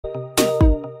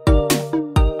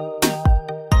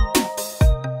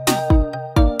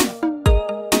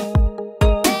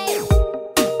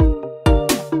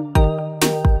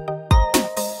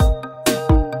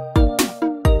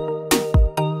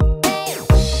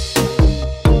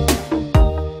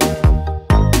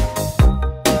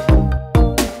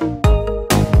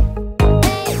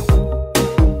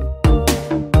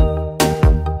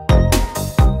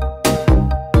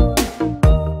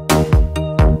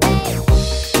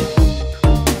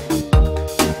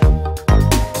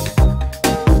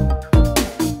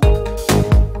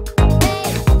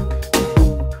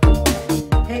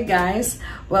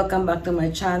Welcome back to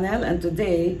my channel, and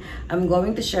today I'm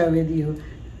going to share with you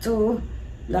 2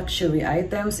 luxury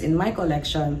items in my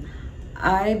collection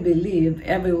I believe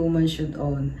every woman should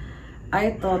own.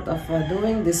 I thought of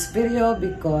doing this video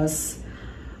because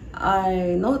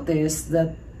I noticed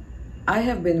that I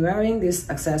have been wearing these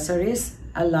accessories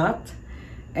a lot,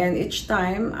 and each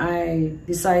time I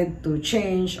decide to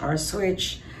change or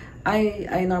switch,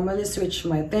 I normally switch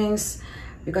my things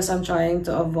because I'm trying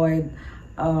to avoid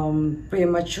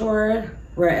premature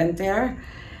wear and tear.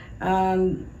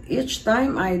 And each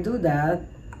time I do that,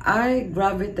 I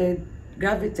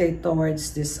gravitate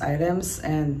towards these items,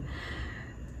 and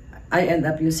I end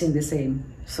up using the same.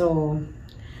 So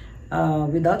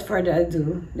without further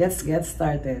ado, let's get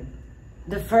started.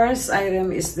 The first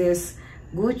item is this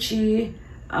Gucci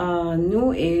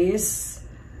New Ace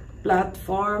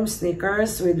platform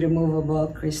sneakers with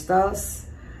removable crystals.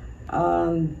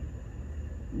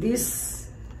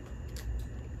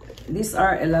 These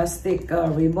are elastic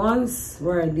ribbons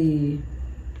where the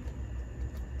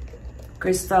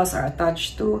crystals are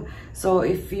attached to. So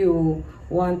if you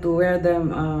want to wear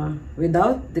them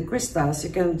without the crystals,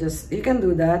 you can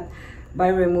do that by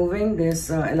removing these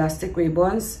elastic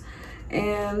ribbons.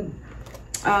 And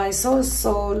I so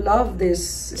love these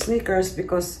sneakers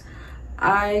because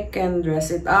I can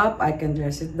dress it up, I can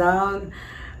dress it down,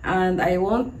 and I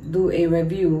won't do a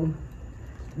review.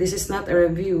 This is not a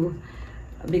review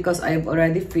because I've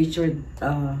already featured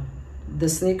the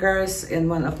sneakers in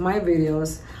one of my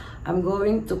videos. I'm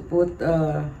going to put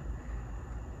the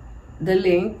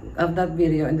link of that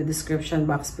video in the description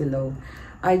box below.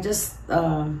 I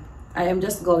am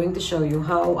just going to show you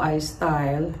how I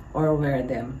style or wear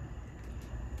them.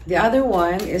 The other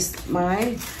one is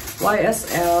my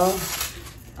YSL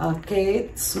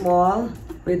Kate Small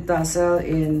with tassel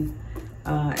in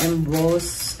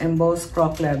embossed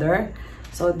croc leather.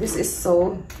 So this is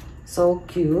so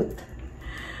cute,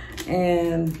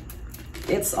 and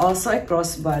it's also a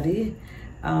crossbody.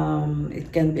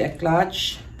 It can be a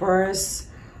clutch, purse,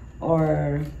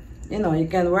 or you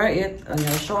can wear it on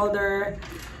your shoulder.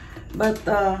 But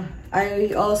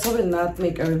I also will not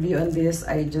make a review on this.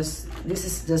 This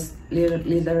is just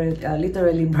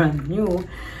literally brand new.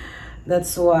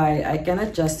 That's why I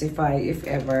cannot justify if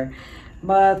ever.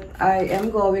 But I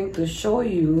am going to show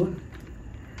you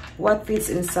what fits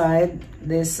inside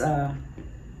this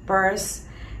purse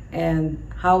and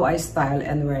how I style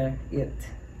and wear it.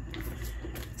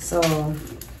 So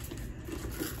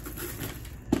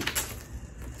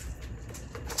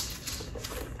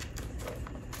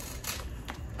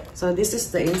this is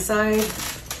the inside,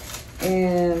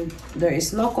 and there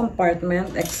is no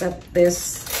compartment except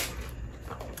this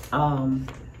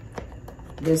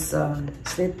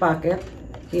slip pocket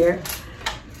here.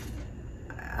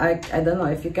 I don't know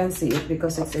if you can see it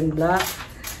because it's in black,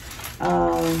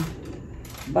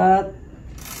 but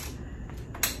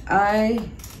I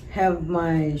have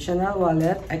my Chanel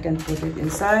wallet. I can put it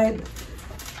inside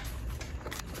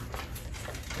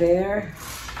there,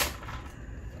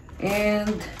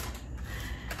 and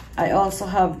I also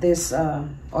have this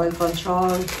oil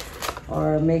control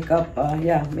or makeup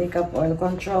oil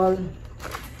control,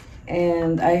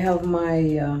 and I have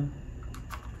my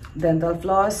dental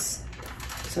floss.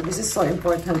 So this is so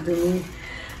important to me.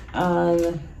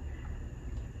 I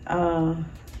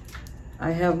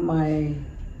have my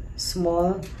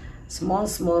small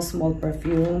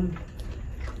perfume,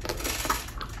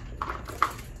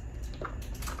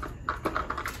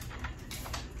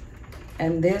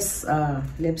 and this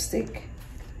lipstick,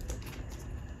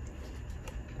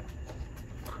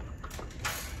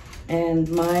 and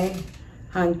my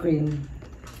hand cream.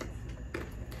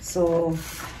 So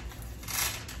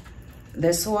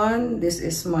this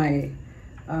is my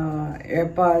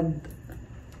AirPod,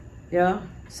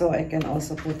 so I can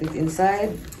also put it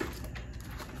inside.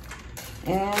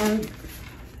 And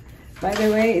by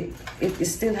the way, it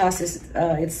still has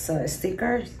its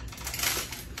stickers.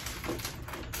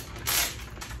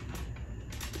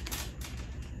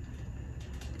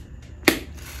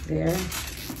 There.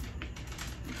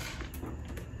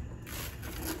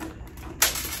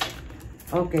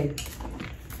 Okay,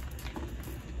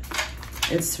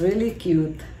 it's really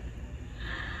cute.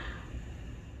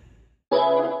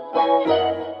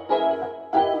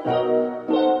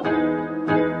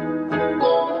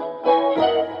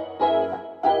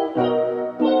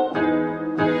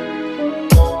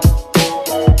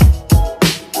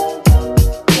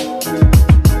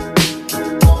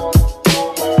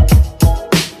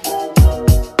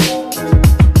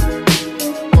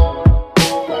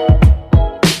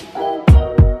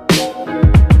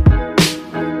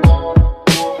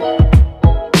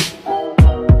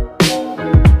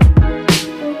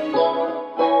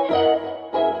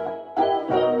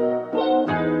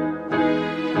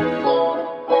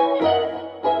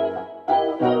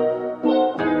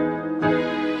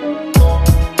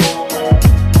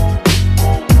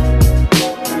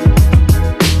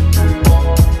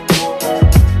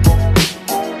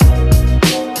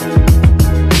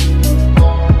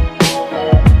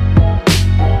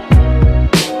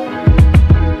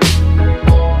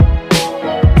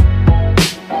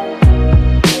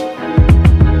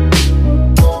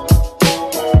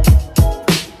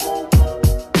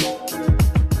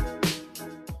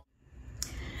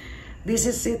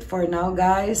 this is it for now,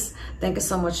 guys. Thank you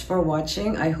so much for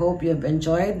watching. I hope you've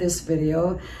enjoyed this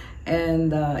video.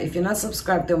 And if you're not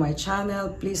subscribed to my channel,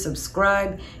 please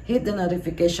subscribe, hit the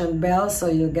notification bell so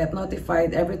you get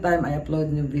notified every time I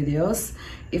upload new videos.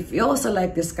 If you also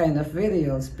like this kind of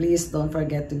videos, please don't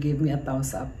forget to give me a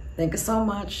thumbs up. Thank you so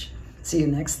much. See you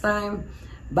next time.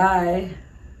 Bye.